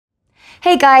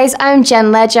Hey guys, I'm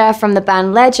Jen Ledger from the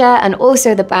band Ledger and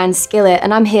also the band Skillet,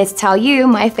 and I'm here to tell you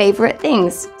my favorite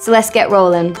things. So let's get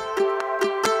rolling.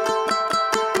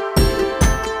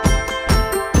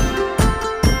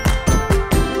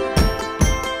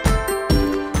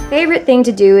 Favorite thing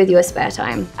to do with your spare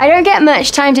time? I don't get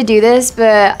much time to do this,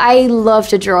 but I love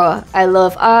to draw. I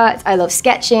love art, I love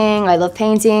sketching, I love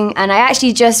painting, and I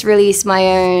actually just released my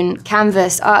own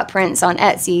canvas art prints on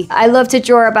Etsy. I love to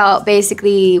draw about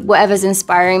basically whatever's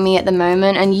inspiring me at the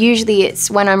moment, and usually it's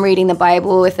when I'm reading the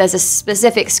Bible. If there's a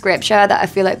specific scripture that I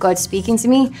feel like God's speaking to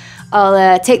me,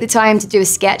 I'll take the time to do a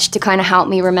sketch to kind of help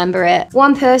me remember it.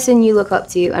 One person you look up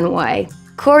to and why?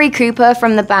 Corey Cooper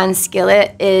from the band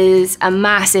Skillet is a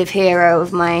massive hero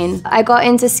of mine. I got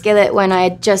into Skillet when I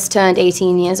had just turned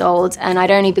 18 years old and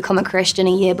I'd only become a Christian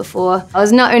a year before. I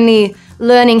was not only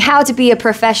learning how to be a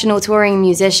professional touring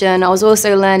musician, I was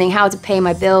also learning how to pay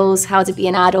my bills, how to be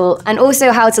an adult, and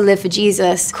also how to live for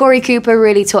Jesus. Corey Cooper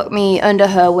really took me under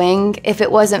her wing. If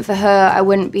it wasn't for her, I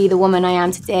wouldn't be the woman I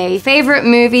am today. Favorite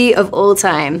movie of all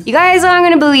time? You guys aren't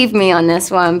gonna believe me on this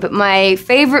one, but my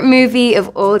favorite movie of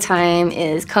all time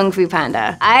is Kung Fu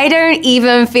Panda. I don't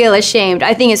even feel ashamed.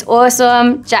 I think it's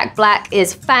awesome. Jack Black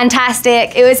is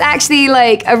fantastic. It was actually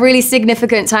like a really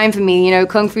significant time for me. You know,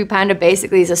 Kung Fu Panda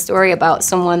basically is a story about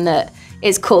someone that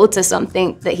is called to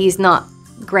something that he's not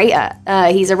great at.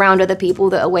 He's around other people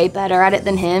that are way better at it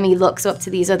than him. He looks up to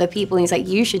these other people and he's like,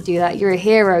 you should do that. You're a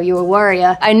hero, you're a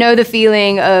warrior. I know the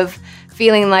feeling of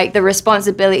feeling like the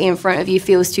responsibility in front of you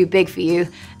feels too big for you,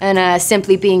 and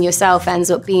simply being yourself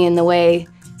ends up being the way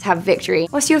to have victory.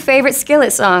 What's your favorite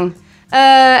Skillet song?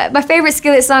 My favorite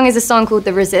Skillet song is a song called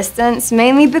The Resistance,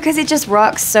 mainly because it just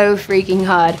rocks so freaking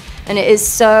hard and it is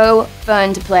so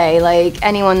fun to play. Like,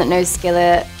 anyone that knows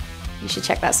Skillet, you should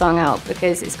check that song out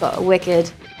because it's got a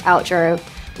wicked outro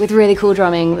with really cool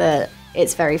drumming that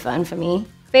it's very fun for me.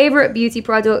 Favorite beauty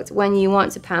product when you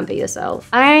want to pamper yourself?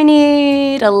 I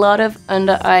need a lot of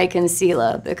under eye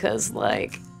concealer because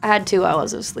like I had 2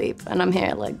 hours of sleep and I'm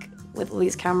here like with all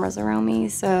these cameras around me.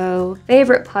 So,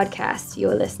 favorite podcast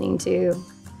you're listening to?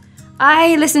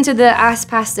 I listen to the Ask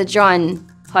Pastor John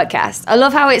podcast. I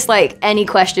love how it's like any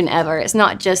question ever. It's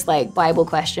not just like Bible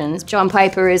questions. John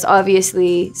Piper is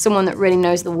obviously someone that really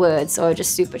knows the word, so I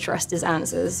just super trust his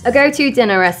answers. A go-to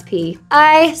dinner recipe.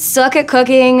 I suck at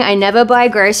cooking. I never buy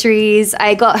groceries.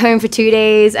 I got home for 2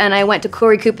 days and I went to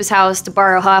Corey Cooper's house to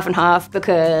borrow half and half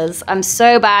because I'm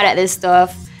so bad at this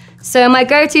stuff. So my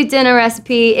go-to dinner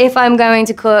recipe, if I'm going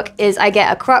to cook, is I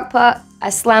get a crock pot, I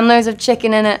slam loads of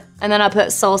chicken in it, and then I put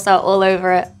salsa all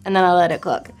over it, and then I let it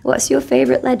cook. What's your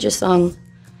favorite Ledger song?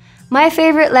 My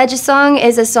favorite Ledger song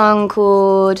is a song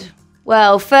called,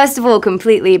 well, first of all,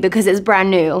 Completely, because it's brand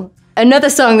new. Another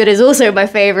song that is also my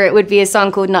favorite would be a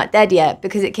song called Not Dead Yet,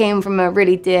 because it came from a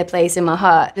really dear place in my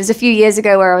heart. There's a few years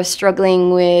ago where I was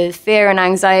struggling with fear and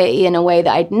anxiety in a way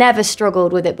that I'd never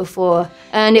struggled with it before.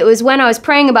 And it was when I was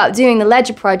praying about doing the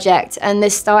Ledger project and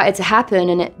this started to happen,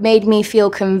 and it made me feel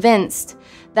convinced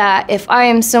that if I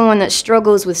am someone that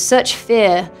struggles with such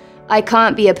fear, I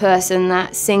can't be a person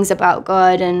that sings about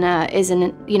God and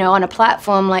isn't, you know, on a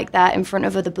platform like that in front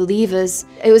of other believers.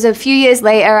 It was a few years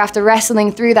later, after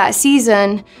wrestling through that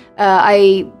season,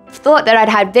 I thought that I'd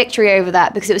had victory over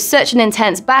that because it was such an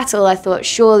intense battle. I thought,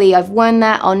 surely I've won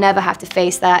that. I'll never have to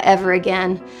face that ever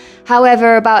again.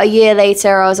 However, about a year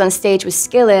later, I was on stage with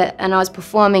Skillet and I was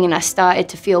performing and I started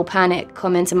to feel panic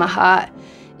come into my heart.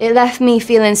 It left me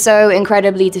feeling so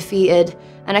incredibly defeated.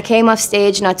 And I came off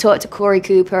stage and I talked to Corey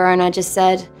Cooper and I just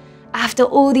said, after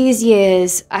all these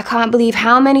years, I can't believe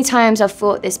how many times I've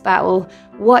fought this battle.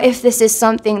 What if this is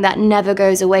something that never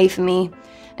goes away for me?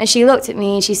 And she looked at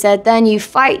me and she said, then you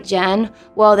fight, Jen,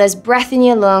 while there's breath in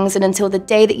your lungs, and until the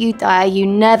day that you die, you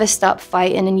never stop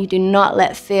fighting and you do not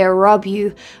let fear rob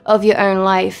you of your own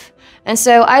life. And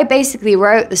so I basically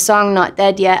wrote the song Not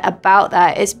Dead Yet about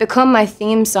that. It's become my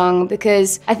theme song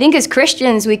because I think as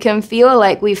Christians we can feel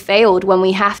like we've failed when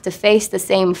we have to face the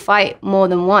same fight more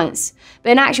than once.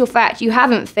 But in actual fact, you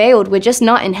haven't failed. We're just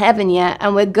not in heaven yet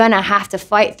and we're gonna have to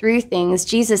fight through things.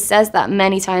 Jesus says that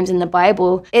many times in the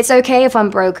Bible. It's okay if I'm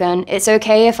broken. It's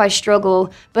okay if I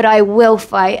struggle, but I will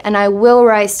fight and I will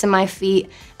rise to my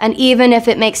feet. And even if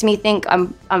it makes me think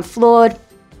I'm flawed,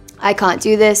 I can't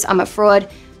do this, I'm a fraud,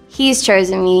 He's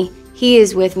chosen me, He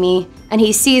is with me, and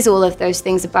He sees all of those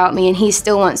things about me, and He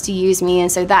still wants to use me,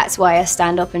 and so that's why I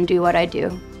stand up and do what I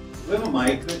do. We have a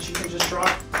mic that you can just drop.